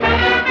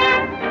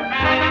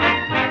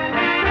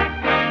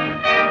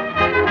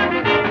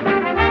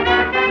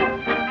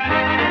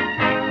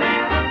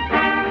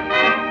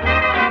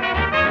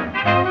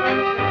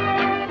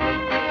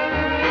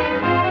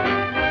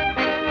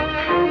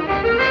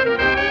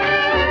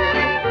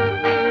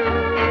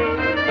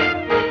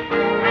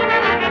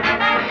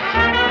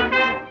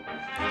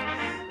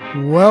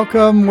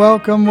Welcome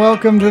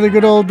to the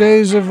good old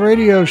days of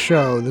radio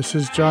show. This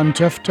is John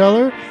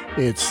Tefteller.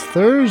 It's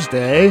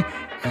Thursday,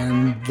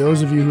 and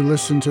those of you who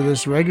listen to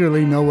this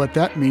regularly know what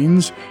that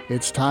means.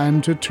 It's time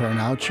to turn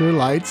out your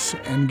lights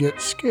and get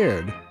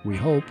scared. We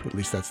hope, at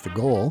least that's the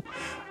goal.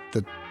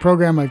 The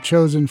program I've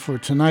chosen for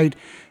tonight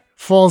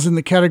falls in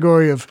the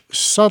category of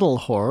subtle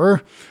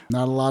horror.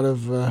 Not a lot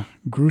of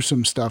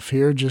gruesome stuff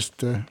here,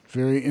 just a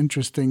very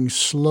interesting,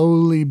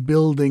 slowly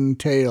building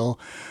tale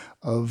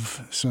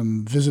of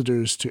some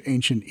visitors to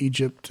ancient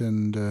Egypt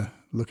and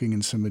looking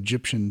in some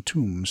Egyptian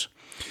tombs.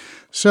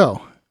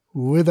 So,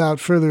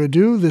 without further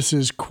ado, this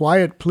is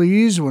Quiet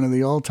Please, one of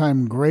the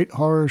all-time great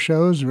horror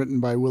shows written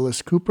by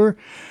Willis Cooper,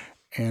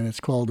 and it's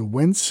called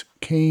Whence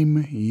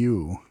Came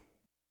You?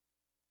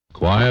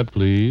 Quiet,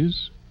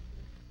 please.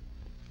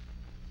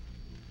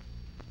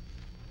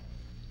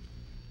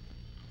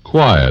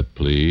 Quiet,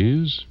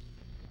 please.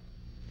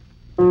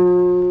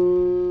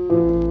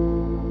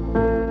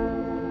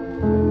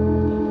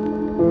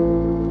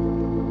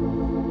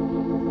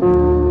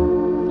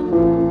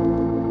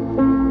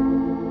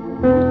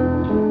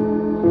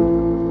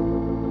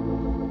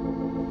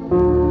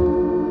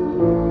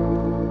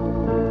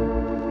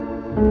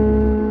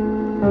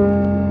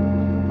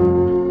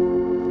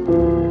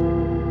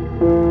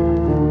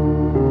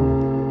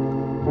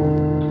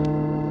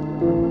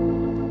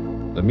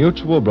 The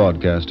Mutual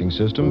Broadcasting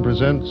System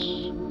presents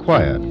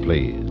Quiet,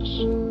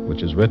 Please,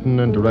 which is written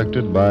and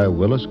directed by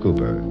Willis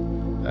Cooper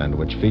and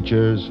which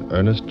features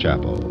Ernest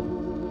Chappell.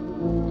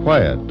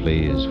 Quiet,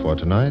 Please for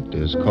tonight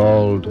is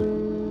called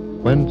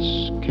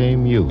Whence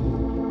Came You?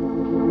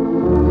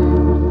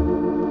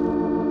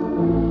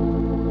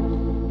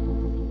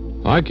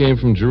 I came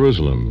from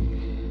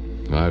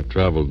Jerusalem. I've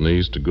traveled in the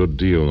East a good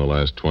deal in the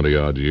last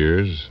 20-odd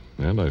years,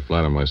 and I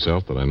flatter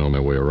myself that I know my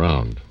way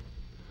around.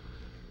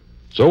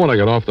 So when I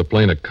got off the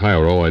plane at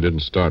Cairo, I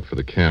didn't start for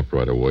the camp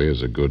right away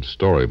as a good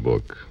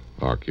storybook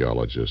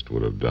archaeologist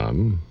would have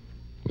done.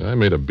 I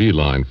made a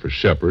beeline for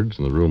Shepherd's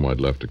in the room I'd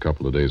left a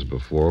couple of days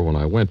before when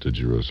I went to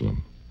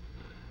Jerusalem.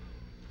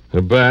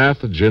 A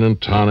bath, a gin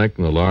and tonic,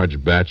 and a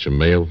large batch of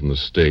mail from the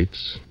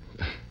States.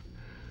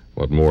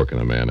 What more can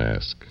a man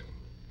ask?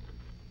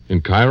 In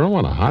Cairo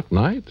on a hot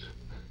night?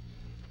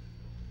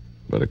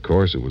 But of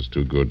course it was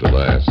too good to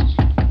last.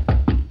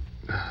 I'm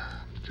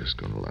just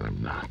going to let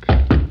him knock.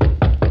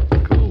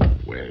 Go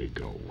away.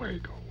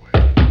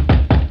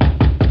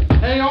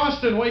 Hey,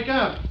 Austin, wake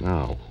up.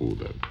 Now, who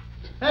the...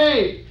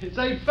 Hey, it's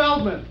Abe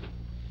Feldman.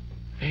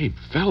 Abe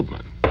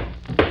Feldman?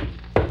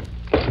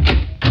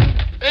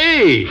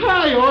 Hey!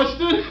 Hi,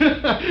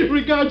 Austin.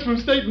 Regards from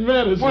State and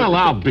Madison. Well,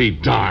 I'll be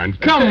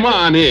darned. Come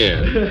on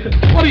in.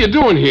 What are you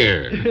doing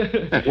here?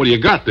 What do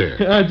you got there?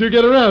 I do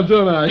get around,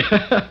 don't I?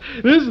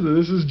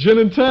 This is gin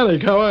and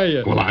tonic. How are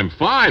you? Well, I'm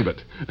fine,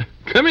 but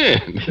come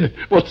in.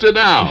 Well, sit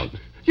down.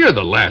 You're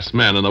the last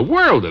man in the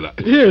world that I...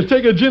 Here,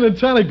 take a gin and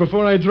tonic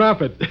before I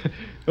drop it.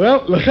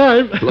 Well,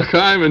 l'chaim.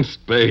 L'chaim in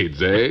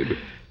spades, Abe.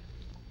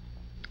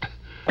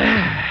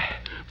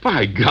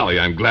 By golly,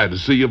 I'm glad to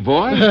see you,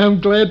 boy.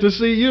 I'm glad to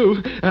see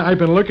you. I've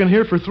been looking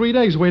here for 3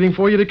 days waiting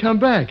for you to come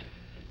back.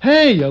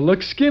 Hey, you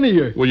look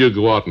skinnier. Well, you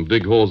go out and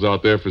dig holes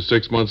out there for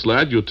 6 months,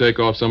 lad. You'll take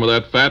off some of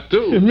that fat,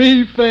 too.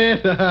 Me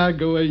fat?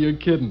 Go away, you're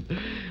kidding.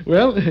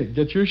 Well,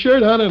 get your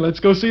shirt on and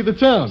let's go see the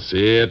town.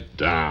 Sit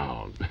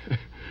down.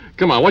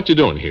 Come on, what you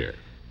doing here?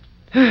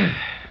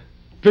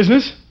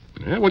 Business?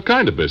 Yeah, what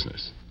kind of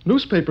business?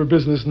 Newspaper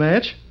business,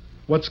 Natch.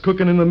 What's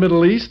cooking in the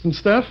Middle East and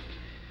stuff.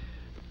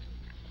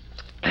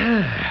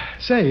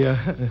 Say,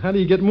 how do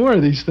you get more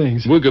of these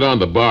things? We'll get on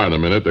the bar in a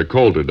minute. They're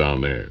colder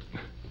down there.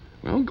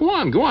 Well, go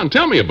on.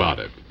 Tell me about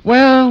it.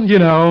 Well, you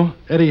know,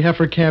 Eddie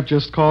Hefferkamp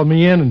just called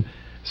me in and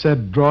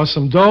said draw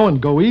some dough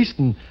and go east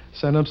and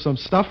send up some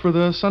stuff for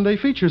the Sunday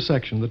feature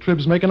section. The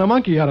Trib's making a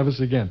monkey out of us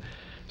again.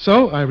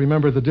 So I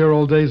remember the dear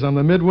old days on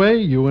the Midway,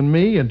 you and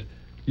me, and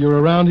you're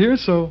around here,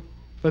 so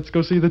let's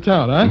go see the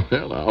town, huh?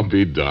 Well, I'll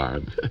be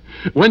darned.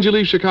 When'd you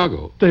leave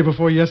Chicago? Day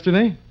before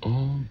yesterday.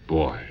 Oh,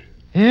 boy.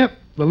 Yep,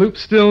 the loop's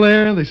still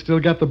there. They still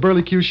got the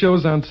Burley-Q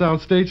shows on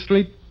South State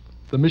Street.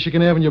 The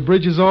Michigan Avenue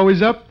Bridge is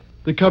always up.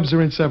 The Cubs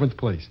are in 7th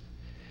place.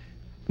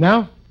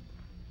 Now?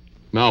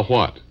 Now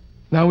what?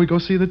 Now we go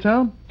see the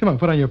town? Come on,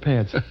 put on your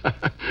pants.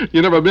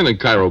 You never been in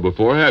Cairo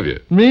before, have you?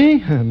 Me?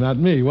 Not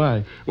me.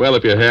 Why? Well,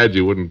 if you had,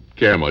 you wouldn't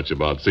care much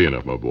about seeing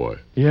it, my boy.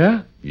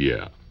 Yeah?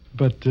 Yeah.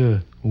 But,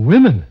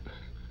 women?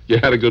 You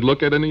had a good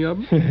look at any of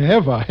them?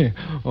 Have I?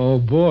 Oh,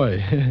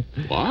 boy.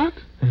 What?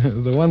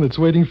 The one that's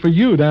waiting for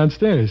you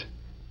downstairs.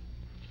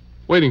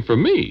 Waiting for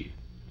me?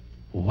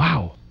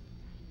 Wow.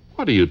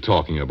 What are you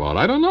talking about?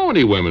 I don't know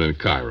any women in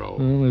Cairo.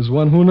 Well, there's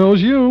one who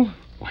knows you.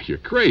 Why, you're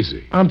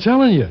crazy. I'm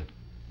telling you.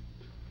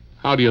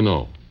 How do you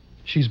know?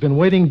 She's been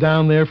waiting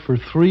down there for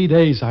 3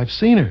 days. I've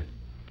seen her.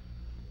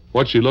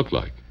 What'd she look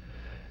like?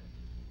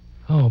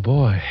 Oh,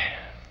 boy.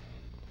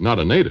 Not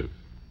a native.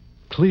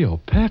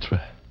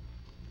 Cleopatra.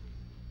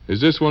 Is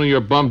this one of your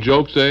bum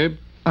jokes, Abe?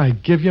 I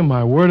give you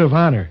my word of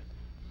honor.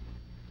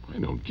 I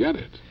don't get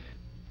it.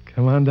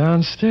 Come on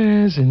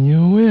downstairs and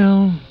you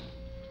will.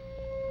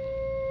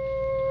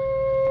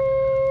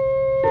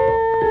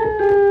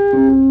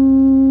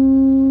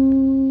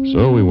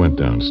 So we went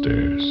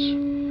downstairs.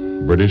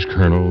 British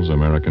colonels,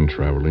 American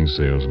traveling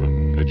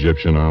salesmen,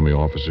 Egyptian army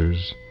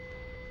officers,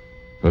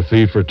 a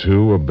thief or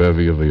two, a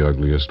bevy of the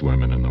ugliest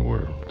women in the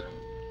world.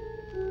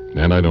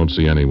 And I don't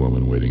see any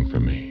woman waiting for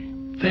me.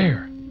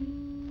 There,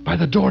 by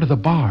the door to the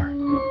bar.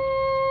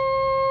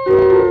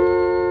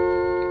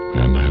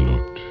 And I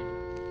looked.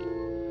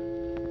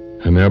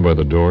 And there by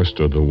the door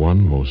stood the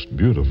one most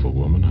beautiful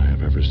woman I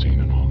have ever seen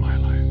in all my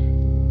life.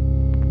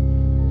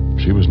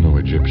 She was no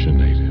Egyptian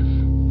native.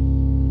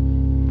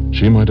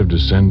 She might have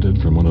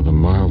descended from one of the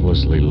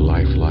marvelously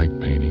lifelike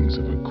paintings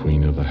of a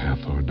queen of the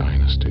Hathor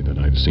dynasty that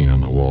I'd seen on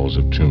the walls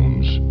of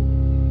tombs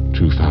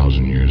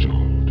 2,000 years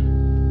old.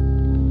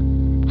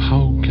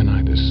 How can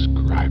I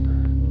describe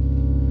her?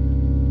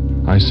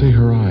 I say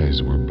her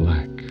eyes were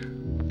black.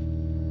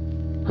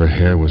 Her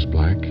hair was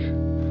black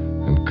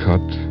and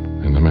cut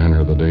in the manner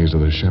of the days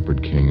of the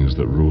shepherd kings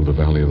that ruled the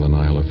valley of the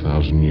Nile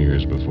 1,000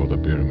 years before the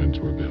pyramids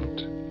were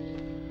built.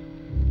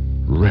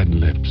 Red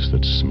lips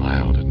that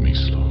smiled at me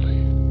slowly.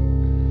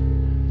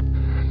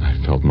 And I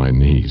felt my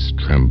knees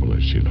tremble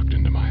as she looked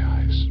into my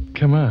eyes.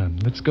 Come on,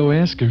 let's go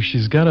ask her if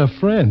she's got a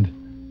friend.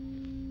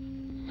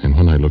 And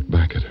when I looked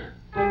back at her...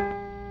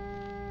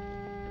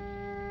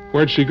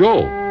 Where'd she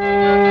go?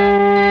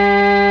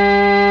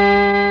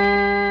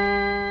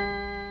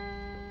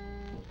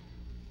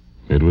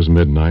 It was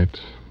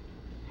midnight,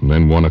 and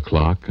then 1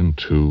 o'clock, and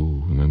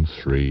 2, and then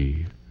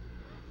 3.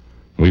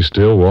 We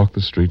still walked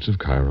the streets of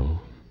Cairo.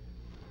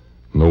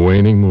 And the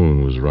waning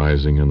moon was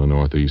rising in the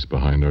northeast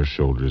behind our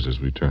shoulders as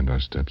we turned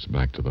our steps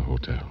back to the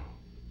hotel.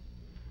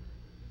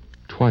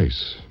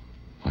 Twice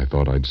I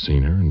thought I'd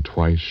seen her, and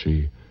twice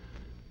she,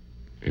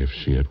 if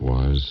she it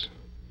was,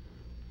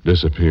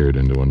 disappeared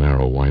into a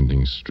narrow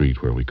winding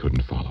street where we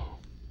couldn't follow.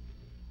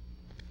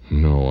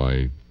 No,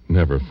 I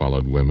never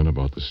followed women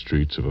about the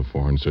streets of a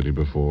foreign city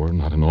before,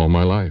 not in all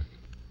my life.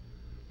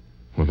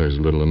 Well, there's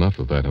little enough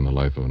of that in the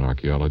life of an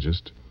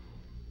archaeologist.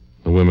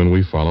 The women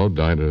we followed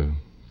died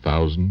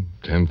 1,000,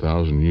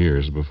 10,000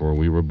 years before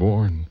we were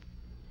born.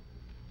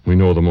 We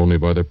know them only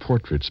by their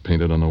portraits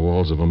painted on the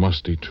walls of a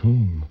musty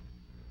tomb,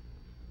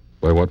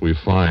 by what we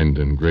find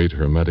in great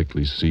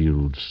hermetically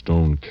sealed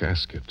stone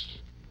caskets,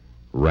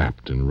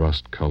 wrapped in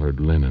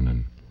rust-colored linen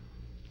and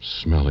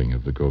smelling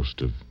of the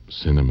ghost of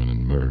cinnamon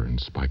and myrrh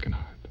and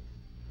spikenard.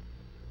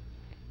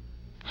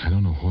 I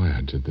don't know why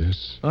I did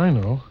this. I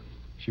know.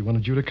 She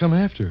wanted you to come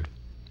after her.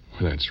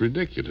 Well, that's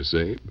ridiculous,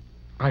 Abe.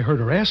 I heard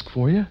her ask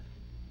for you.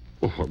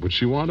 Well, what would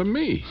she want of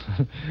me?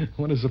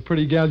 What does a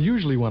pretty gal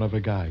usually want of a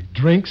guy?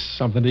 Drinks,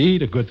 something to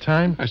eat, a good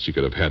time? She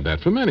could have had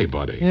that from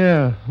anybody.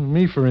 Yeah,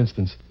 me, for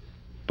instance.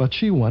 But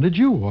she wanted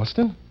you,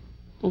 Austin.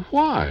 Well,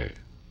 why?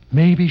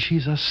 Maybe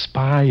she's a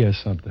spy or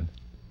something.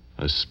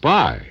 A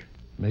spy?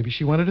 Maybe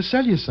she wanted to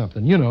sell you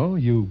something. You know,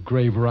 you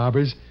grave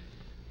robbers.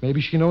 Maybe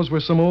she knows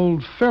where some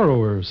old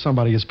pharaoh or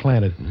somebody is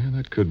planted. Yeah,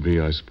 that could be,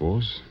 I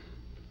suppose.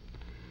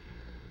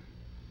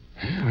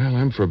 Yeah, well,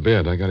 I'm for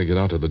bed. I got to get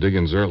out to the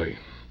diggings early.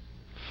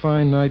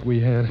 Fine night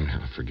we had.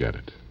 Yeah, forget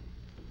it.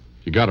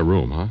 You got a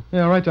room, huh?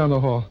 Yeah, right down the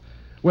hall.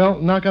 Well,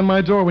 knock on my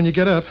door when you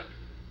get up.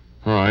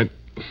 All right.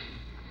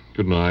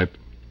 Good night.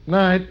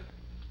 Night.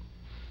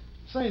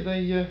 Say,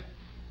 they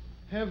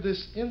have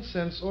this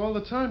incense all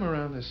the time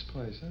around this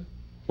place, huh?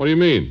 What do you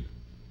mean?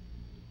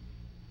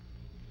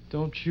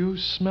 Don't you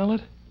smell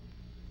it?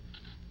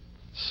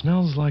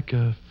 Smells like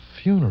a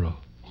funeral.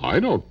 I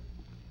don't.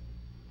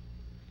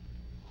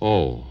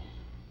 Oh.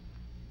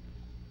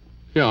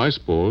 Yeah, I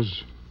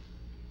suppose.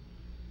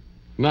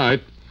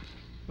 Night.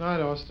 Night,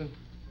 Austin.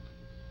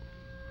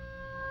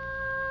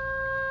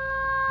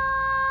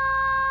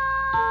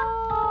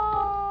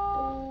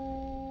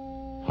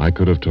 I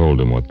could have told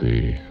him what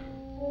the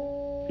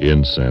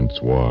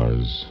incense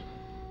was.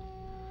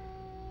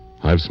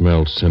 I've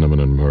smelled cinnamon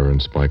and myrrh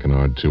and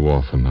spikenard too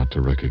often not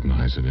to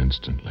recognize it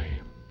instantly.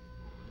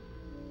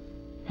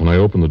 When I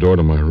opened the door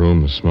to my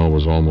room, the smell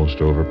was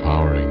almost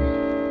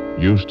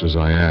overpowering, used as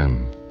I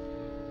am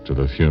to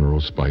the funeral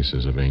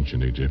spices of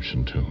ancient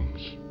Egyptian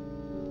tombs.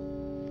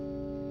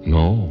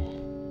 No,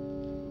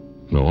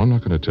 I'm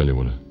not going to tell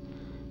you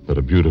that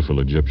a beautiful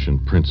Egyptian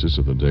princess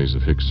of the days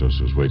of Hyksos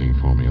was waiting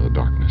for me in the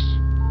darkness.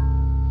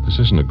 This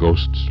isn't a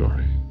ghost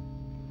story.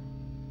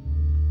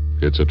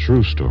 It's a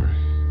true story.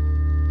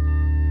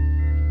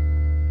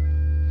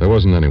 There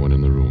wasn't anyone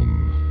in the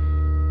room.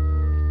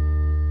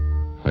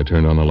 I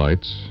turned on the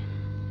lights,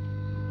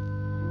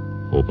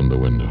 opened the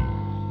window.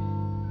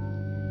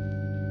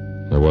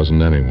 There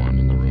wasn't anyone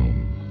in the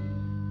room.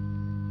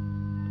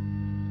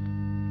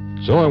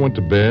 So I went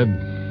to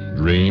bed,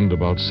 dreamed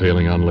about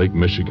sailing on Lake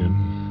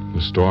Michigan.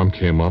 The storm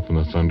came up and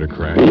the thunder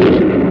crashed.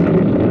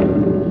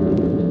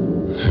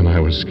 And I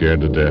was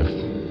scared to death.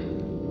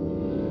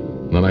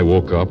 Then I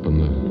woke up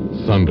and the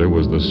thunder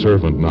was the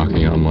servant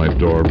knocking on my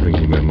door,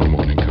 bringing me my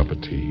morning cup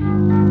of tea.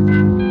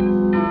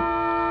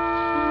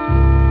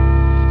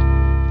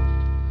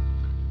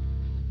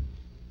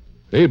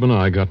 Abe and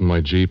I got in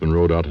my Jeep and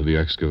rode out to the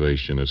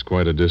excavation. It's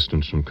quite a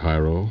distance from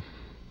Cairo.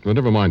 But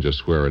never mind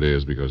just where it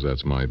is, because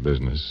that's my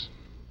business.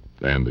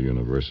 And the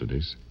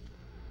university's.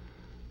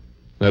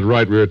 That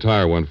right rear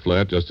tire went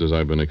flat just as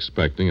I'd been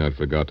expecting. I'd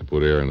forgot to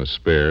put air in a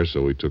spare,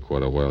 so we took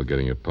quite a while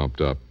getting it pumped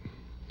up.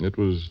 It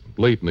was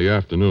late in the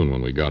afternoon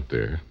when we got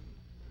there.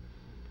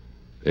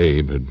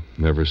 Abe had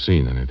never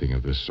seen anything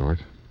of this sort.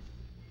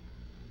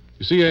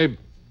 You see, Abe,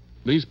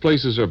 these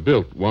places are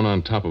built one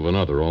on top of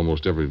another.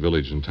 Almost every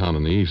village and town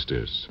in the east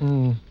is.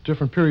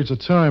 Different periods of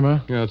time, huh?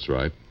 Yeah, that's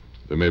right.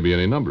 There may be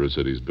any number of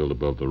cities built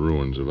above the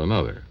ruins of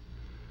another.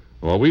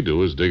 All we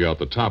do is dig out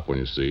the top one,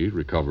 you see,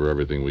 recover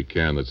everything we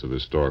can that's of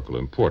historical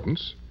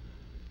importance,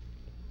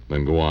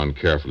 then go on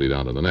carefully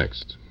down to the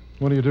next.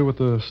 What do you do with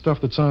the stuff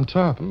that's on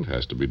top? It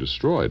has to be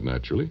destroyed,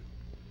 naturally.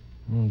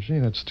 Oh, gee,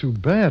 that's too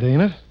bad,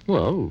 ain't it?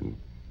 Well,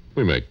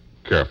 we make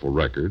careful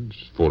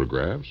records,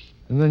 photographs.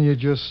 And then you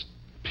just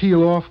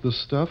peel off the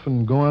stuff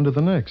and go on to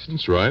the next.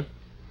 That's right.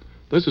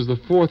 This is the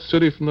fourth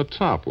city from the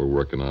top we're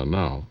working on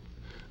now.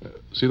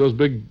 See that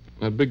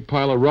big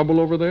pile of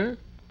rubble over there?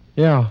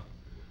 Yeah.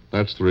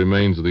 That's the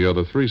remains of the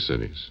other three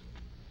cities.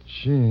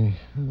 Gee,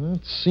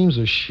 that seems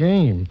a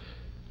shame.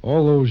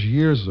 All those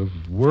years of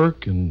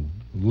work and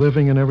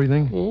living and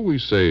everything. Well, we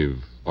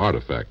save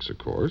artifacts, of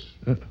course.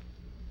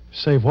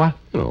 Save what?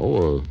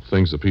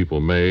 Things that people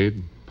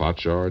made,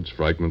 potsherds,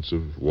 fragments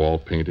of wall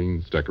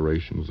paintings,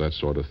 decorations, that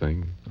sort of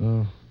thing.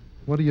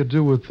 What do you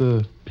do with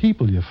the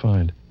people you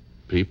find?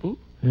 People?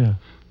 Yeah.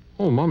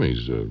 Oh,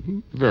 mummies.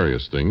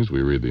 Various things.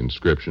 We read the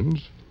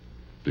inscriptions.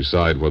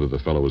 Decide whether the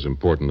fellow is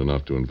important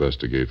enough to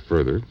investigate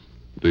further.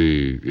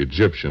 The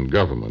Egyptian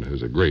government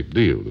has a great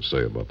deal to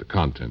say about the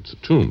contents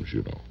of tombs,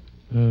 you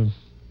know.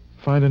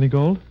 Find any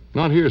gold?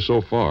 Not here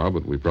so far,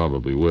 but we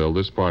probably will.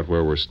 This part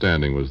where we're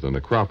standing was the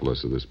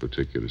necropolis of this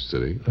particular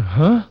city.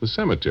 Uh-huh. The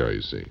cemetery,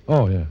 you see.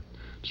 Oh, yeah.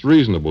 It's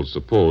reasonable to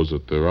suppose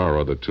that there are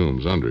other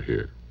tombs under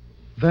here.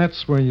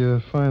 That's where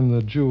you find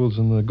the jewels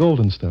and the gold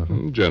and stuff.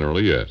 Huh?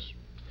 Generally, yes.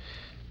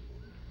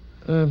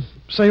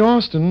 Say,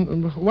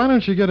 Austin, why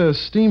don't you get a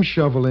steam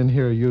shovel in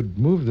here? You'd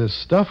move this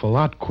stuff a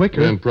lot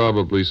quicker. And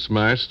probably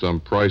smash some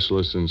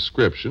priceless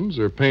inscriptions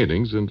or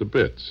paintings into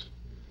bits.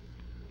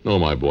 No,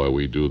 my boy,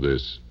 we do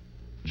this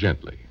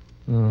gently.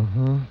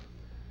 Uh-huh.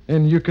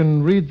 And you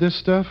can read this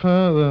stuff,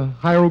 huh? The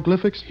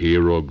hieroglyphics?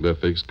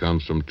 Hieroglyphics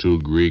comes from two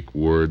Greek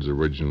words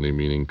originally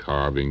meaning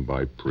carving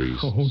by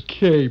priests.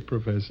 Okay,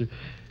 Professor.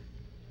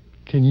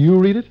 Can you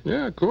read it?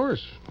 Yeah, of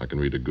course. I can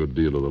read a good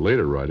deal of the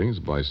later writings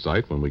by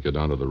sight. When we get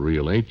down to the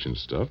real ancient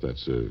stuff,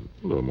 that's a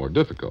little more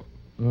difficult.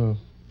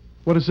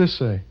 What does this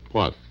say?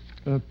 What?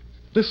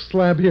 This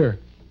slab here.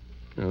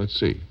 Yeah, let's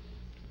see.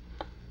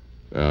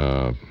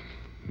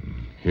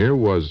 Here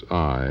was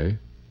I,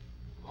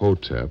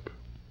 Hotep,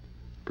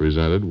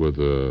 presented with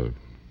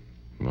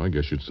I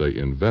guess you'd say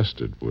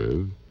invested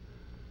with,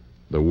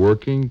 the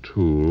working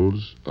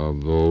tools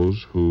of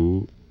those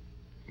who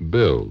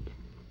build.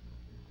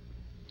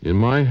 In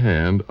my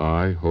hand,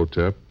 I,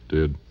 Hotep,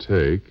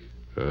 took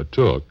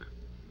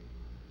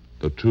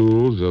the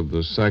tools of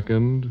the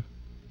second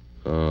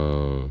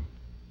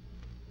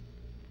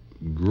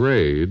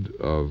grade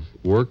of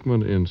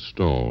workmen in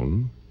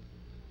stone,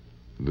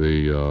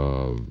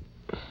 the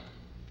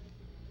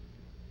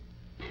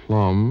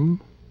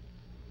plumb,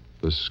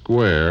 the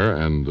square,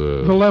 and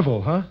the... The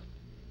level, huh?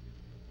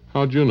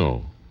 How'd you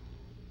know?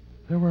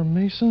 There were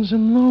masons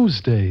in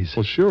those days.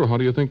 Well, sure. How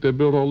do you think they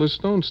built all this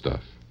stone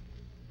stuff?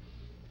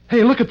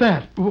 Hey, look at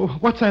that.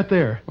 What's that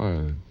there?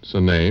 It's a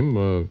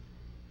name.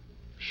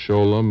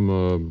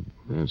 Sholem.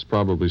 It's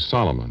probably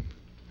Solomon.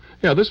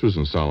 Yeah, this was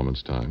in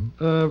Solomon's time.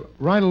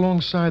 Right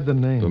alongside the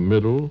name. The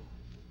middle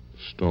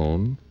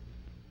stone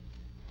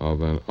of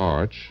an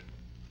arch,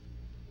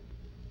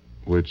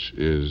 which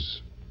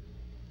is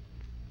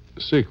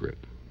secret.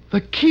 The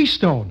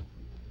keystone.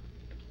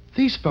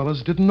 These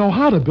fellas didn't know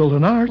how to build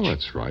an arch. Well,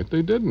 that's right.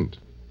 They didn't.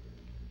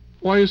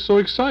 Why are you so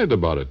excited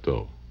about it,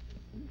 though?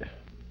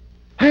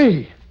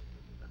 Hey!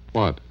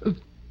 What?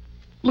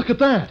 Look at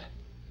that.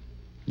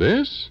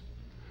 This?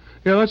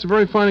 Yeah, that's a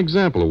very fine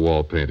example of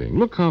wall painting.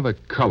 Look how the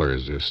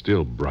colors are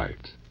still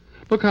bright.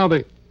 Look how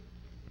they...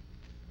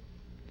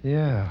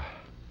 Yeah.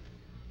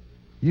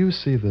 You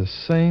see the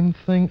same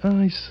thing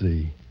I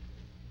see,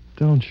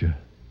 don't you?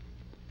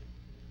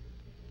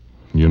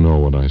 You know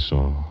what I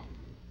saw.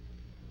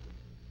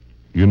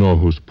 You know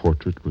whose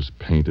portrait was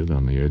painted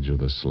on the edge of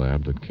the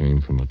slab that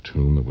came from a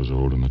tomb that was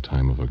old in the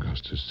time of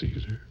Augustus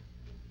Caesar?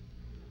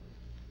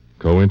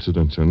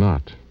 Coincidence or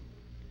not,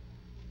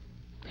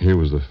 here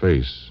was the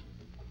face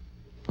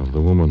of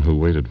the woman who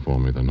waited for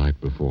me the night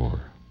before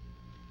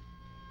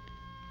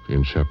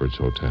in Shepherd's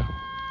Hotel.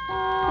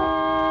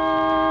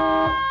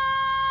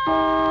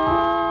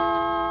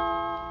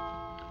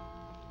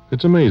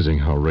 It's amazing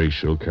how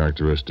racial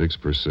characteristics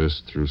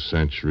persist through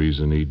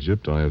centuries in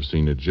Egypt. I have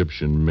seen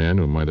Egyptian men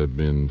who might have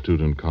been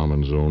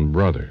Tutankhamun's own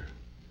brother.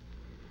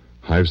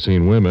 I've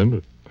seen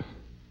women,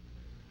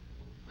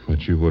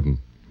 but you wouldn't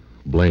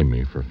blame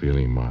me for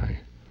feeling my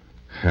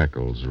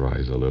hackles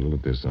rise a little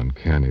at this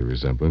uncanny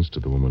resemblance to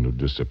the woman who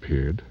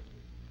disappeared.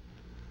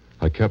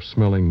 I kept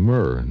smelling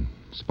myrrh and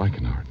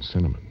spikenard and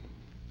cinnamon.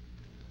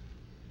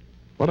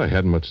 But I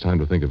hadn't much time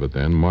to think of it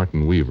then.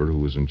 Martin Weaver, who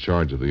was in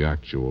charge of the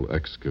actual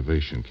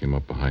excavation, came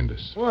up behind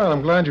us. Well,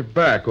 I'm glad you're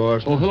back,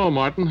 Austin. Oh, hello,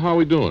 Martin. How are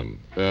we doing?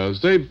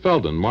 Zabe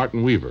Felden,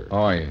 Martin Weaver.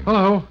 Oh, yeah.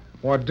 Hello.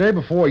 Well, day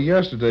before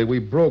yesterday, we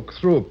broke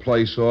through a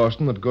place,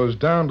 Austin, that goes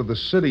down to the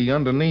city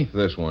underneath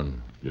this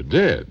one. You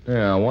did?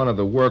 Yeah, one of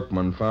the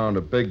workmen found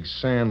a big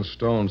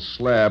sandstone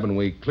slab, and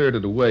we cleared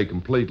it away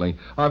completely.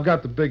 I've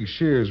got the big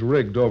shears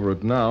rigged over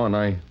it now, and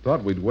I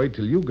thought we'd wait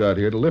till you got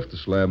here to lift the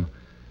slab.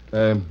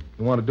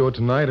 You want to do it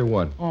tonight or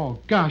what? Oh,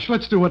 gosh,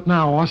 let's do it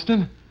now,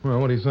 Austin. Well,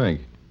 what do you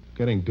think?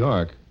 Getting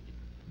dark.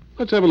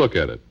 Let's have a look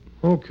at it.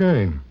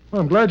 Okay.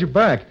 Well, I'm glad you're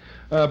back.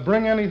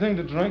 Bring anything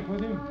to drink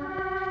with you?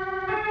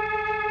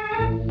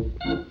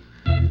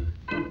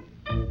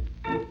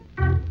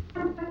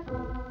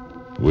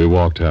 We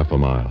walked half a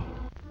mile.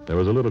 There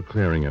was a little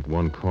clearing at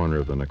one corner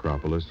of the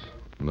necropolis,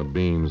 and the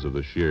beams of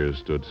the shears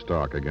stood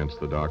stark against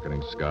the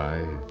darkening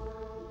sky.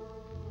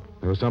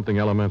 There was something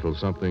elemental,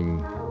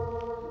 something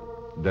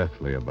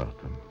deathly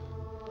about them.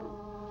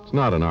 It's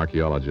not an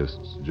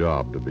archaeologist's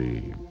job to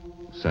be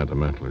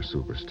sentimental or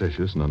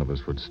superstitious. None of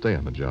us would stay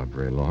on the job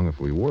very long if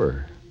we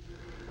were.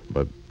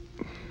 But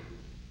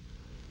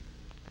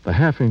the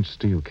half-inch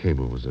steel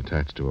cable was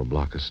attached to a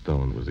block of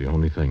stone. It was the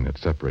only thing that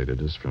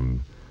separated us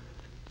from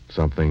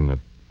something that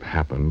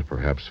happened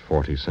perhaps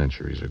 40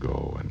 centuries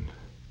ago. And,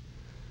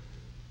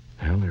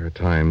 well, there are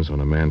times when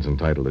a man's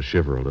entitled to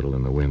shiver a little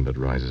in the wind that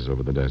rises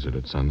over the desert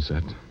at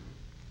sunset.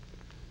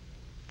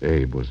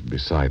 Abe was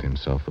beside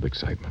himself with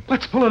excitement.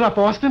 Let's pull it up,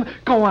 Austin.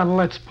 Go on,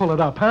 let's pull it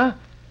up, huh?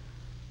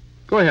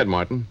 Go ahead,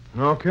 Martin.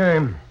 Okay.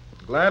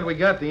 Glad we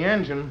got the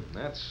engine.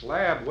 That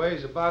slab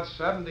weighs about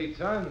 70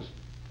 tons.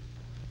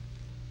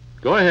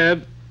 Go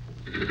ahead.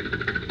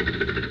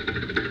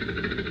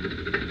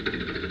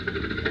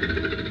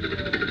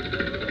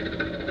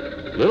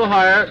 A little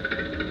higher.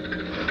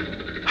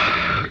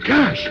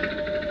 Gosh.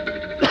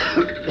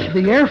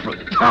 The air from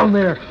down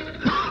there.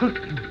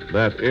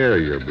 That air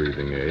you're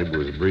breathing, Abe,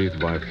 was breathed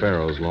by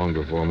pharaohs long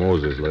before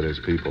Moses led his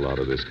people out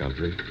of this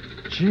country.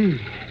 Gee.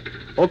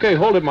 Okay,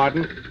 hold it,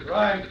 Martin.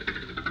 Right.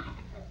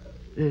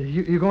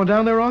 You going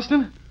down there,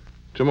 Austin?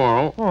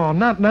 Tomorrow. Oh,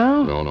 not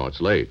now? No,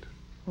 it's late.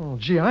 Oh,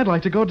 gee, I'd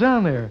like to go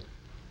down there.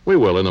 We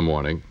will in the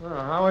morning. Oh,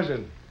 how is it?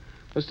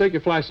 Let's take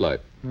your flashlight.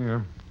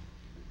 Yeah.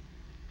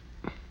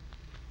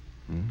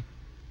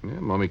 Yeah,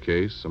 mummy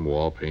case, some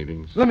wall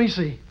paintings. Let me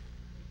see.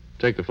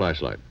 Take the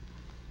flashlight.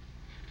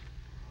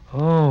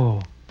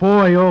 Oh,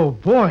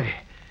 boy.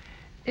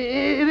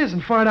 It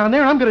isn't far down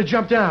there. I'm going to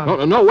jump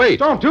down. No, wait.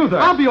 Don't do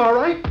that. I'll be all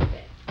right.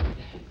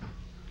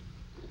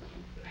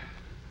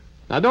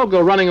 Now, don't go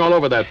running all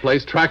over that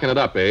place, tracking it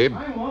up, Abe.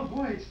 I won't.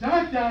 Boy, it's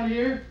dark down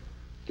here.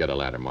 Get a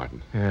ladder,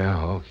 Martin.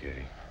 Yeah,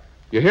 okay.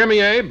 You hear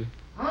me, Abe?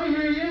 I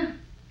hear you.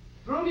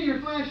 Throw me your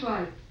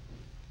flashlight.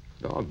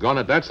 Doggone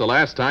it, that's the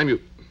last time you...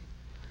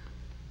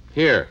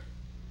 Here.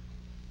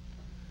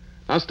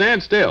 Now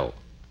stand still.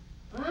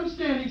 I'm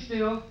standing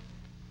still.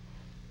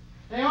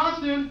 Hey,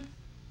 Austin,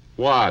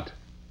 What?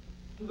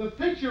 the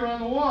picture on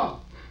the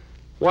wall.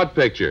 What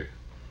picture?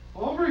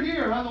 Over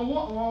here on the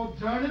wall. Oh,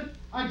 darn it.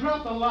 I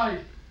dropped the light.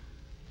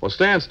 Well,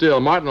 stand still.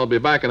 Martin will be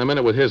back in a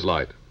minute with his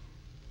light.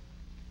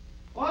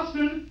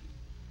 Austin,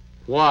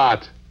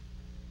 What?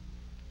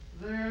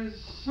 there's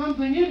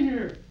something in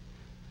here.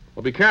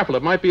 Well, be careful.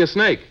 It might be a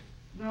snake.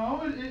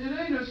 No, it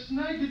ain't a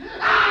snake.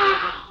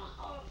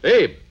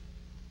 Abe!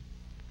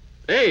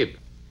 Abe!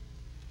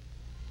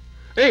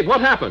 Abe, what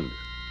happened?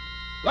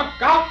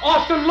 Look out,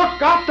 Austin!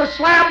 Look out! The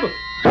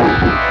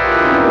slab!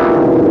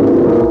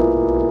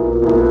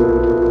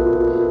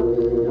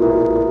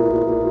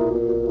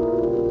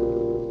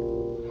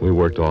 We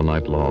worked all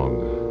night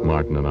long,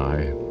 Martin and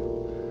I,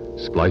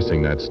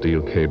 splicing that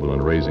steel cable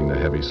and raising the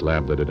heavy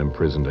slab that had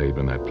imprisoned Abe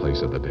in that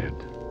place of the dead.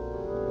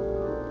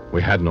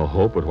 We had no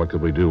hope, but what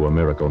could we do? A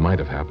miracle might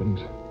have happened.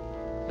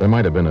 There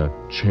might have been a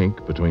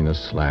chink between the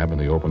slab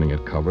and the opening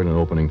it covered, an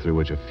opening through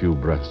which a few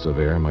breaths of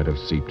air might have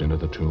seeped into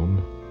the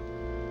tomb.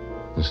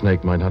 The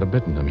snake might not have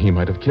bitten him. He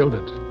might have killed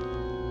it.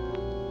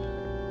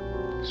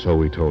 So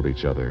we told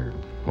each other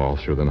all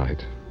through the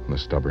night. The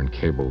stubborn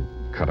cable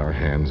cut our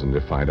hands and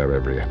defied our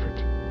every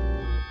effort.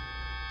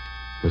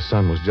 The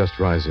sun was just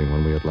rising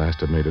when we at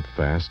last had made it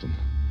fast, and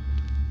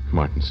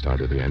Martin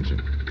started the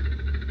engine.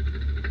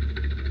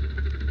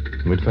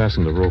 We'd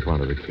fastened the rope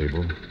onto the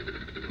cable,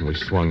 and we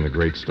swung the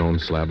great stone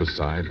slab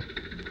aside.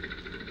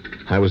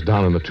 I was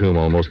down in the tomb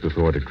almost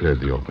before it had cleared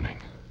the opening.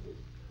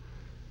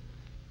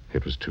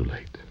 It was too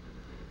late.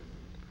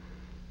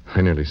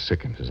 I nearly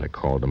sickened as I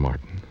called to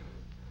Martin.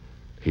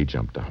 He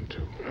jumped down,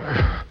 too.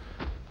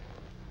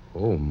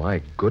 Oh,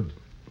 my good...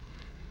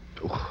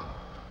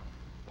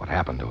 What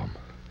happened to him?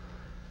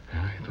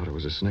 I thought it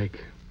was a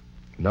snake.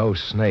 No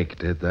snake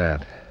did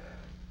that.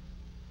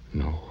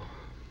 No.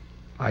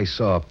 I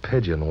saw a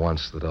pigeon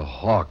once that a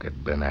hawk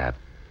had been at.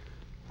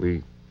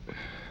 We'd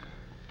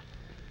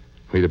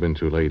have been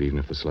too late even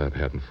if the slab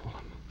hadn't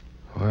fallen.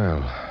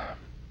 Well...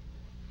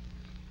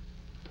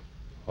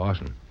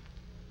 Austin,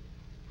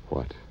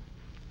 What?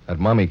 that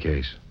mummy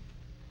case.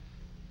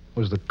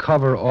 Was the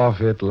cover off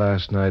it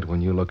last night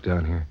when you looked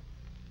down here?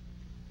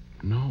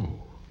 No.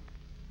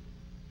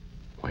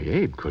 Why,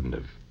 Abe couldn't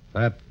have.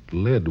 That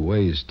lid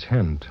weighs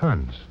 10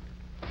 tons.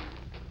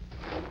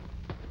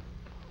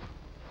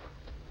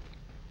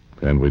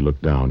 And we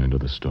looked down into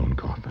the stone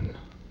coffin.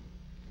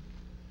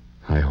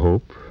 I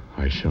hope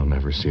I shall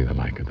never see the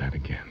like of that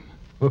again.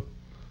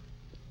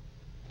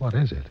 What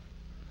is it?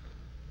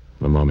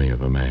 The mummy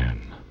of a man.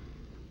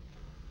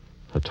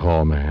 A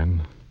tall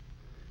man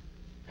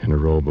in a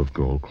robe of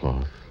gold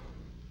cloth.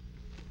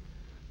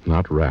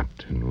 Not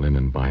wrapped in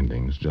linen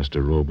bindings, just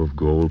a robe of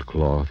gold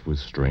cloth with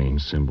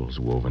strange symbols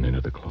woven into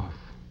the cloth.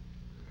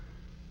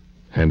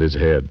 And his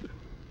head.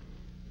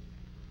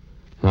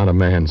 Not a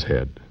man's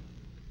head.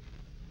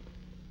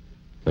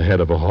 The head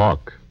of a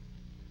hawk.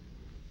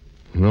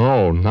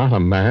 No, not a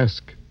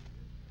mask.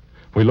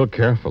 We looked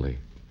carefully.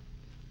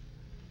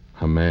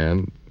 A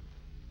man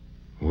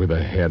with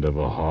the head of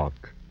a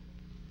hawk.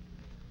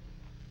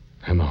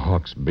 And the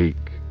hawk's beak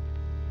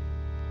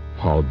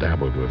all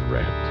dabbled with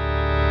red.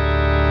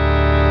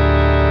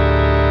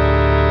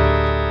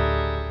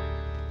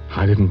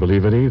 I didn't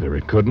believe it either.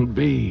 It couldn't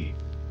be.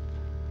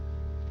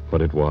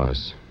 But it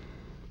was.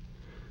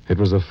 It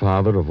was the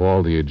father of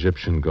all the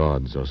Egyptian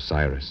gods,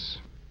 Osiris.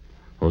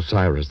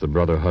 Osiris, the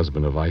brother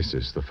husband of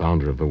Isis, the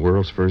founder of the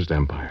world's first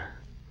empire.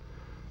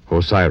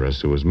 Osiris,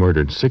 who was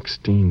murdered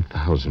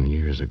 16,000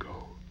 years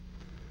ago.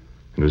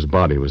 And whose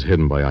body was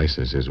hidden by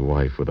Isis, his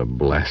wife, with a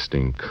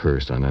blasting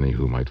curse on any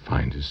who might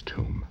find his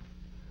tomb.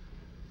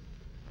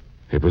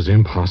 It was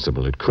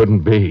impossible. It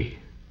couldn't be.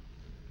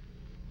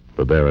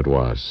 But there it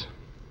was.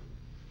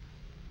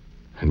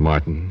 And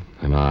Martin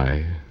and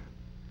I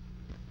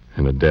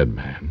and a dead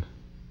man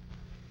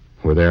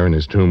were there in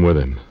his tomb with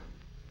him.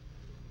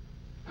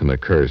 And the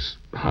curse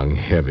hung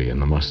heavy in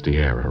the musty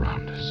air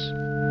around us.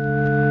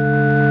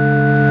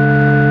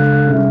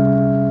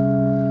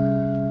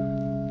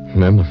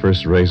 And then the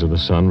first rays of the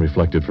sun,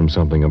 reflected from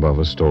something above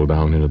us, stole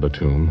down into the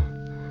tomb.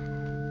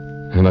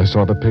 And I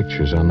saw the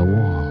pictures on the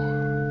wall.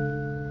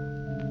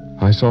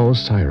 I saw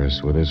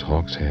Osiris with his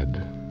hawk's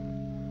head.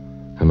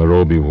 And the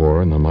robe he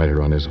wore and the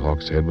mitre on his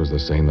hawk's head was the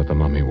same that the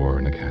mummy wore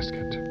in a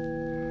casket.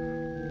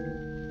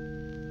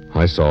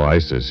 I saw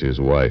Isis, his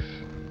wife,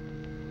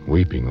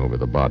 weeping over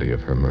the body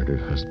of her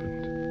murdered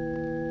husband.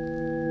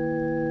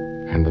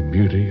 And the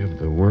beauty of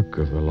the work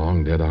of the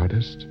long-dead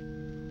artist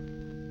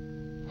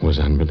was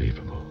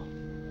unbelievable.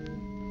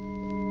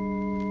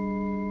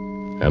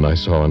 And I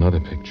saw another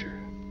picture.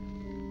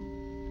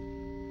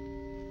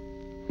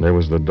 There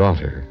was the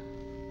daughter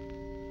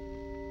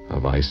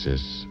of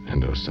Isis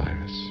and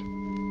Osiris.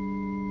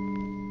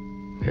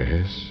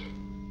 Yes,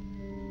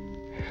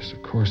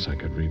 of course I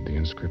could read the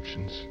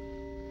inscriptions.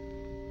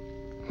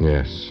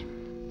 Yes.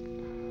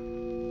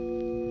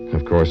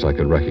 Of course I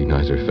could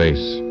recognize her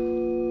face.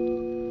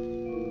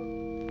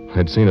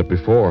 I'd seen it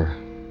before.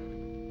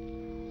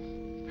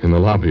 In the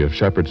lobby of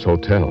Shepherd's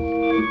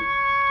Hotel.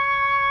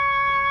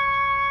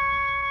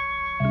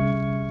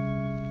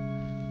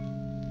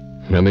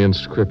 And the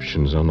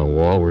inscriptions on the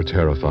wall were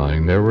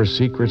terrifying. There were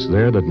secrets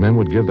there that men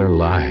would give their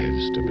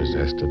lives to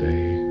possess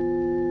today.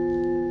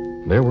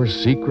 There were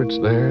secrets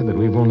there that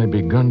we've only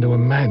begun to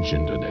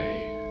imagine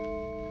today.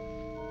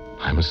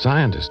 I'm a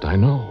scientist, I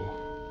know.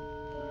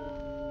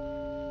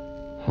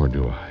 Or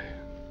do I?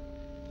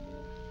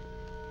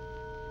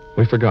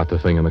 We forgot the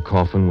thing in the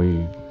coffin.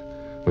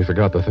 We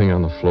forgot the thing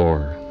on the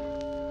floor.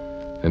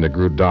 And it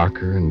grew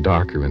darker and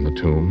darker in the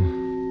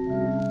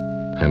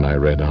tomb. And I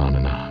read on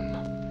and on.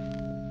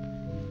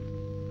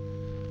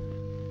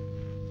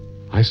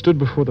 I stood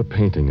before the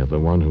painting of the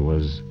one who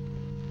was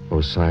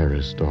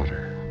Osiris'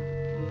 daughter.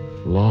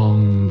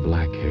 Long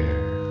black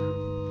hair.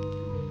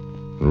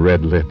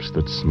 Red lips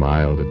that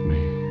smiled at me.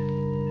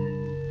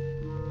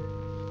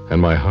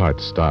 And my heart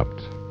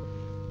stopped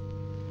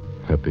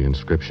at the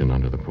inscription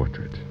under the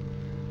portrait.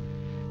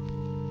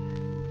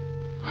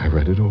 I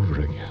read it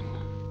over again.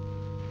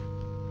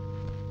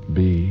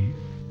 Be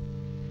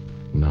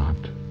not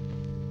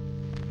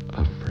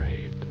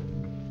afraid.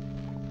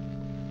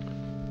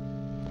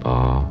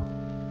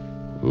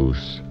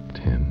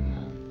 Tin.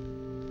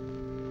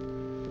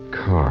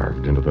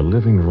 Carved into the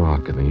living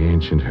rock in the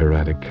ancient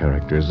hieratic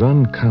characters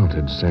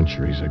uncounted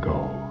centuries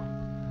ago.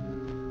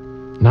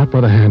 Not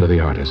by the hand of the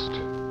artist.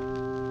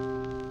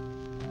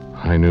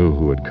 I knew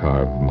who had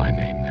carved my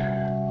name there.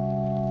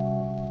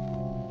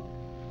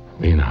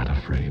 Be not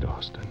afraid,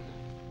 Austin.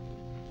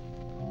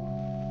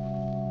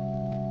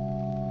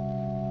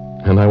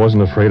 And I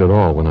wasn't afraid at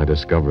all when I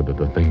discovered that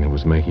the thing that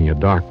was making it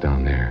dark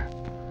down there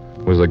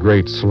was a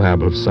great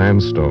slab of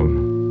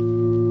sandstone,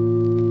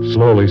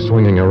 slowly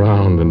swinging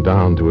around and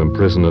down to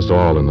imprison us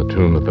all in the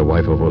tomb that the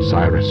wife of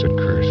Osiris had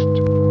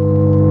cursed.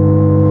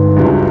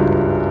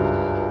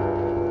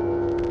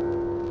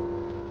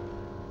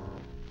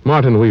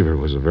 Martin Weaver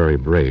was a very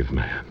brave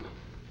man.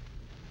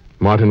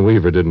 Martin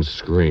Weaver didn't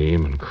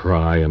scream and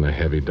cry in the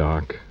heavy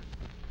dark.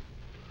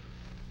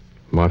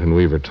 Martin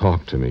Weaver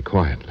talked to me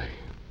quietly.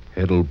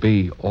 It'll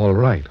be all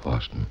right,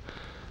 Austin.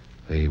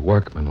 The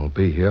workmen will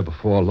be here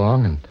before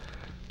long, and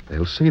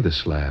They'll see the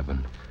slab,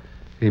 and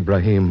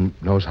Ibrahim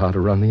knows how to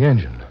run the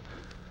engine.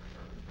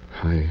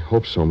 I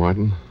hope so,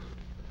 Martin.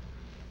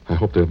 I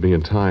hope they'll be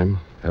in time.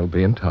 They'll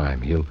be in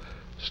time. He'll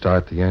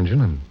start the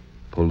engine and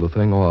pull the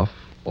thing off.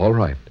 All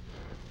right.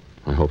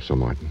 I hope so,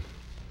 Martin.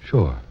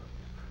 Sure.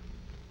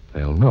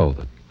 They'll know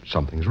that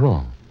something's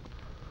wrong.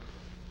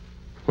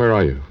 Where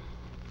are you?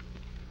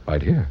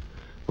 Right here.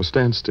 Well,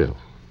 stand still.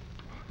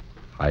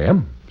 I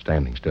am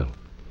standing still.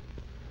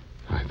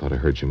 I thought I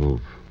heard you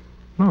move.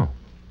 No.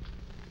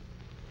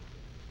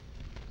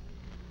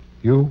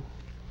 You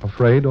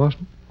afraid,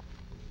 Austin?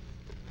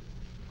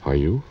 Are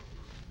you?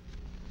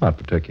 Not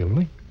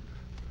particularly.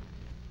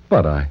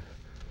 But I...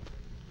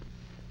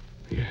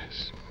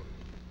 Yes.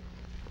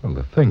 Well,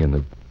 the thing in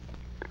the...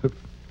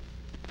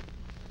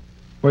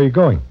 Where are you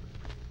going?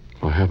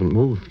 I haven't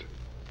moved.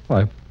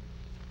 I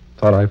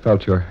thought I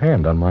felt your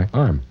hand on my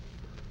arm.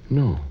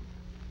 No.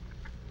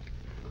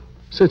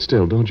 Sit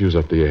still. Don't use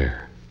up the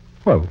air.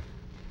 Well,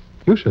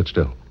 you sit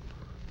still.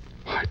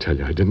 I tell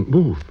you, I didn't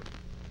move.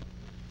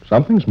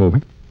 Something's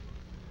moving.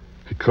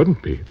 It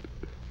couldn't be.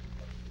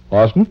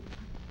 Austin?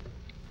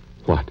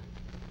 What?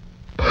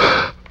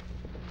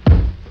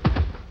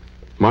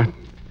 Martin.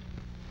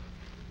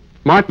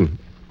 Martin.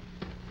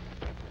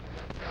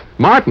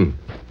 Martin.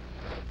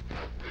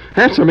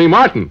 Answer me,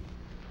 Martin.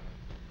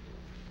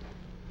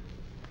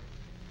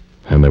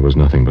 And there was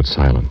nothing but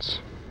silence.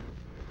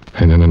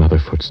 And then another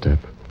footstep.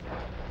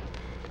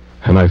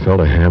 And I felt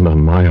a hand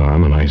on my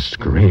arm, and I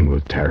screamed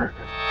with terror.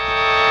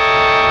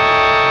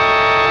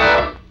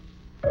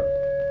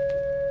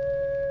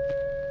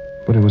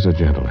 But it was a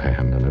gentle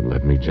hand, and it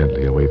led me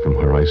gently away from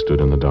where I stood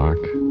in the dark.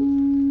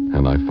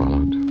 And I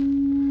followed.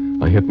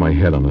 I hit my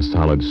head on a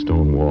solid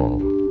stone wall.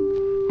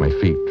 My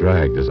feet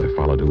dragged as I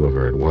followed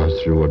whoever it was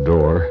through a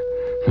door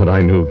that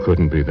I knew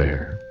couldn't be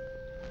there.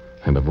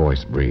 And a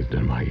voice breathed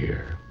in my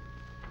ear.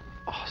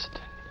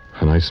 Austin.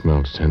 And I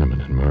smelled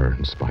cinnamon and myrrh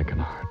and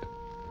spikenard.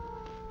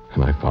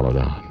 And I followed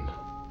on.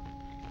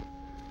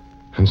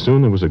 And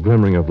soon there was a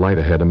glimmering of light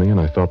ahead of me, and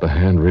I felt the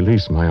hand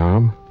release my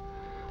arm,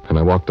 and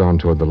I walked on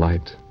toward the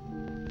light.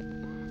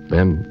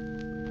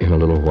 Then, in a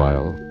little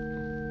while,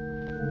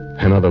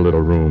 another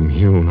little room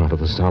hewn out of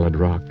the solid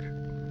rock,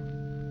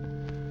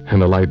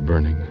 and a light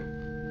burning.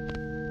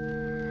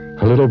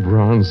 A little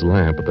bronze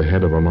lamp at the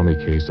head of a mummy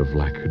case of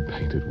lacquered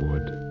painted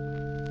wood.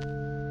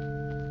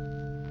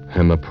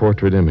 And the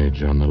portrait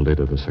image on the lid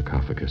of the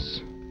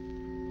sarcophagus.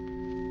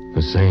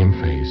 The same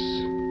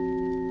face.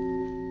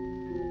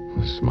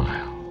 The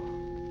smile.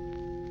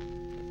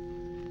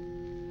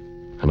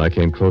 And I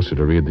came closer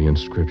to read the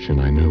inscription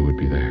I knew would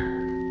be there.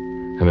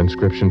 An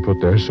inscription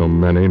put there so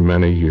many,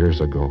 many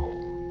years ago.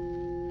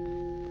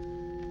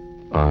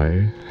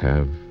 I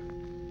have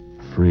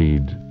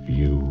freed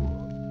you,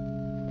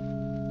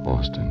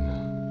 Austin.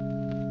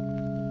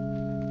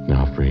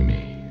 Now free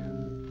me.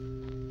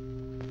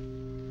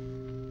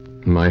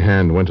 My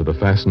hand went to the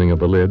fastening of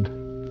the lid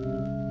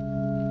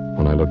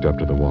when I looked up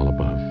to the wall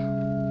above.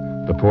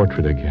 The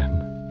portrait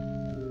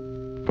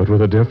again, but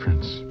with a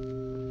difference.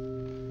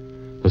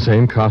 The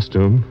same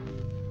costume,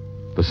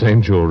 the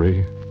same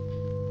jewelry,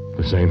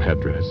 the same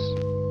headdress.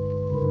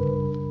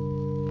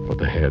 But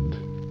the head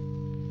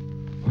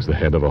was the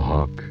head of a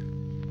hawk,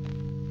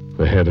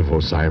 the head of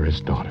Osiris'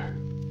 daughter.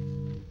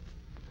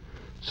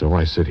 So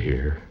I sit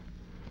here,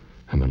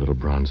 and the little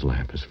bronze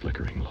lamp is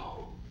flickering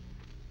low.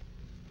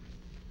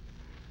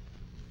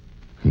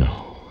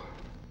 No.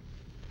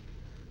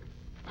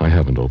 I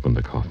haven't opened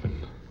the coffin.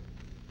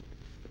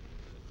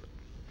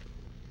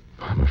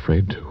 I'm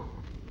afraid to.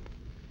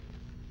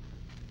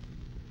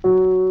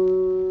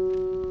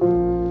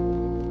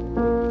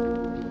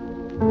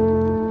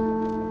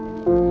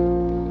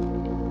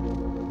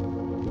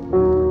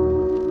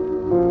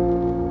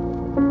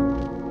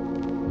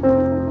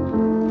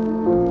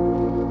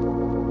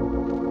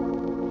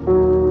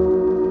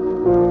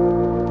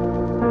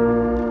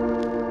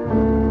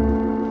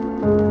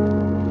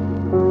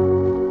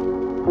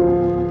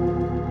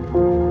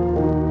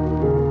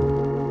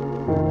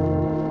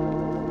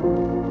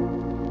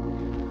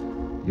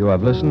 You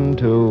have listened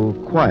to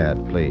Quiet,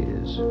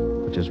 Please,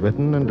 which is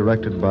written and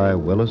directed by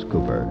Willis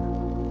Cooper.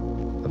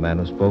 The man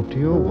who spoke to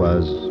you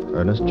was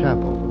Ernest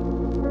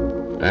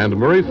Chappell. And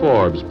Murray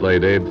Forbes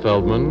played Abe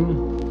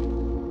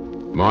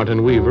Feldman.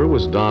 Martin Weaver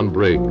was Don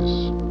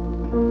Briggs.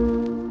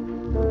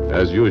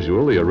 As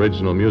usual, the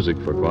original music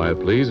for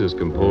Quiet Please is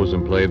composed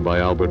and played by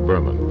Albert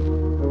Berman.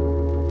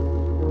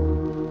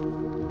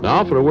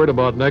 Now for a word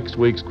about next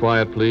week's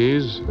Quiet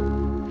Please.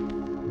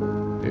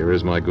 Here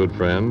is my good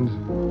friend,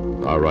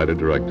 our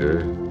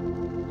writer-director,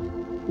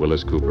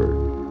 Willis Cooper.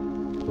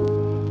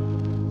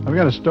 I've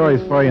got a story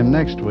for you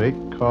next week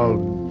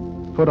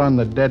called Put on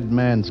the Dead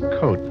Man's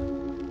Coat.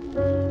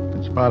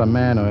 It's about a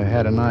man who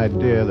had an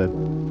idea that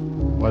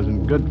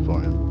wasn't good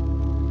for him.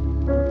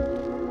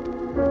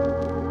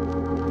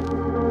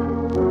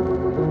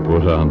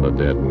 Put on the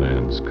Dead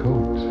Man's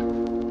Coat.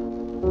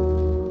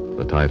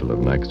 The title of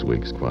next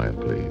week's Quiet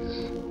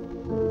Please.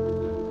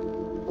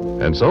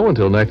 And so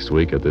until next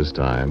week at this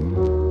time,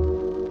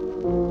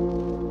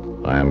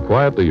 I am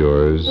quietly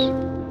yours,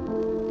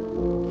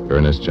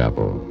 Ernest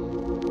Chappell.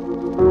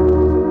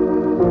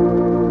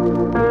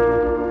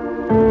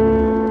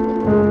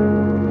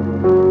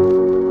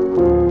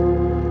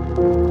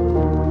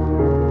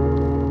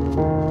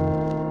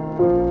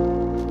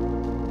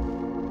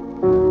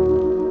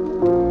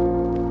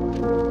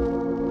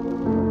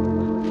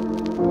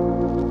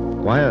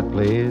 Quiet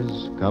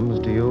Please comes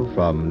to you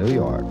from New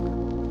York.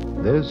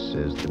 This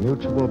is the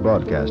Mutual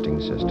Broadcasting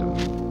System.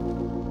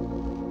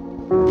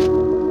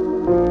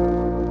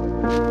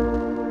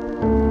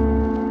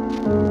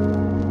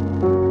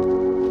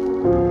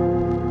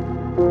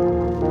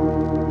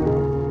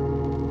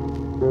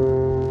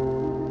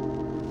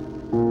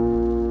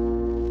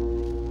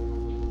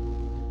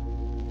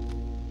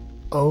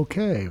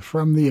 Okay,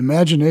 from the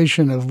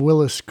imagination of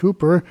Willis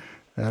Cooper,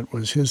 that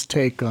was his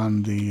take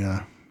on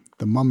the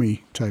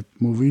mummy type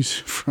movies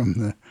from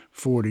the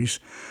 40s.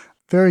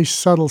 Very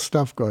subtle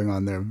stuff going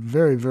on there.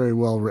 Very, very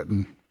well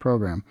written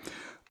program.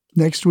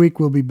 Next week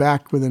we'll be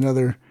back with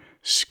another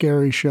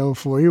scary show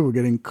for you. We're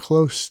getting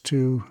close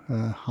to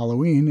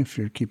Halloween, if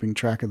you're keeping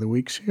track of the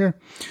weeks here.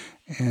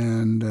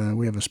 And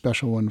we have a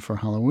special one for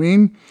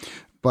Halloween.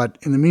 But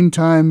in the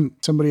meantime,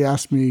 somebody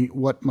asked me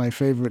what my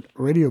favorite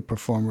radio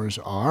performers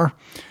are.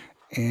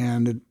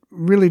 And it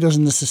really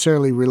doesn't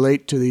necessarily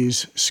relate to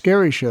these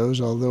scary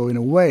shows, although in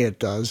a way it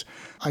does.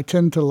 I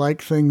tend to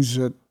like things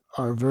that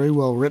are very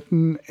well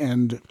written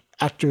and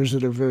actors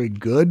that are very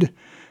good.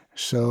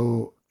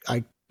 So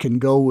I can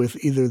go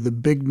with either the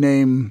big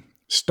name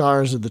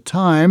stars of the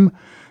time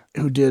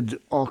who did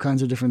all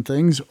kinds of different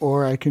things,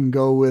 or I can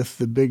go with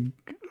the big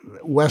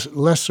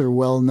lesser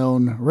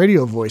well-known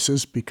radio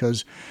voices,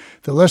 because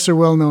the lesser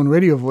well-known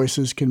radio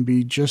voices can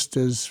be just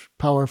as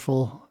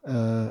powerful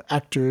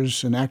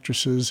actors and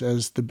actresses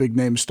as the big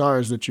name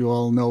stars that you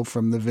all know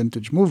from the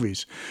vintage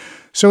movies.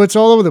 So it's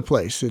all over the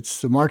place.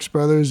 It's the Marx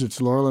Brothers,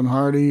 it's Laurel and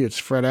Hardy, it's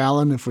Fred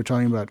Allen if we're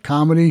talking about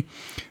comedy.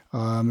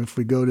 If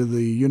we go to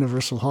the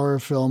Universal horror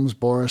films,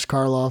 Boris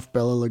Karloff,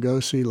 Bela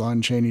Lugosi,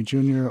 Lon Chaney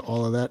Jr.,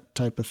 all of that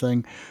type of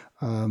thing.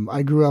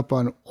 I grew up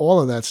on all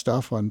of that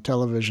stuff on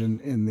television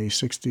in the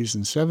 60s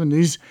and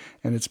 70s,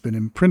 and it's been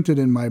imprinted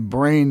in my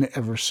brain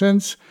ever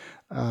since.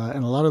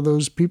 And a lot of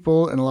those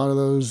people and a lot of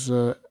those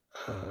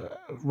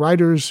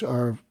writers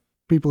are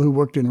people who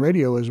worked in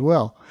radio as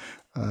well.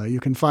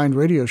 You can find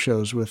radio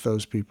shows with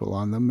those people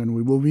on them, and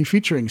we will be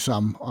featuring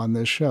some on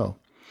this show.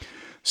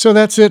 So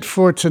that's it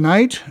for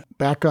tonight.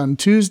 Back on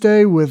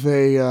Tuesday with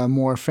a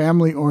more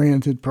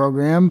family-oriented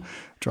program.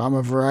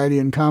 Drama, variety,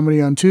 and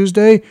comedy on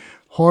Tuesday.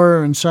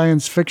 Horror and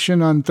science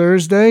fiction on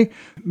Thursday.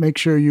 Make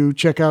sure you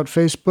check out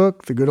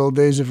Facebook, The Good Old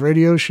Days of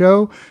Radio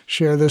Show.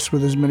 Share this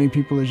with as many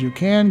people as you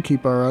can.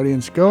 Keep our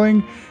audience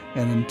going.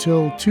 And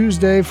until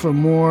Tuesday for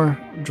more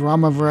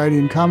drama, variety,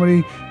 and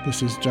comedy,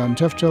 this is John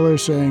Tefteller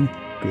saying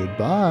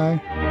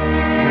goodbye.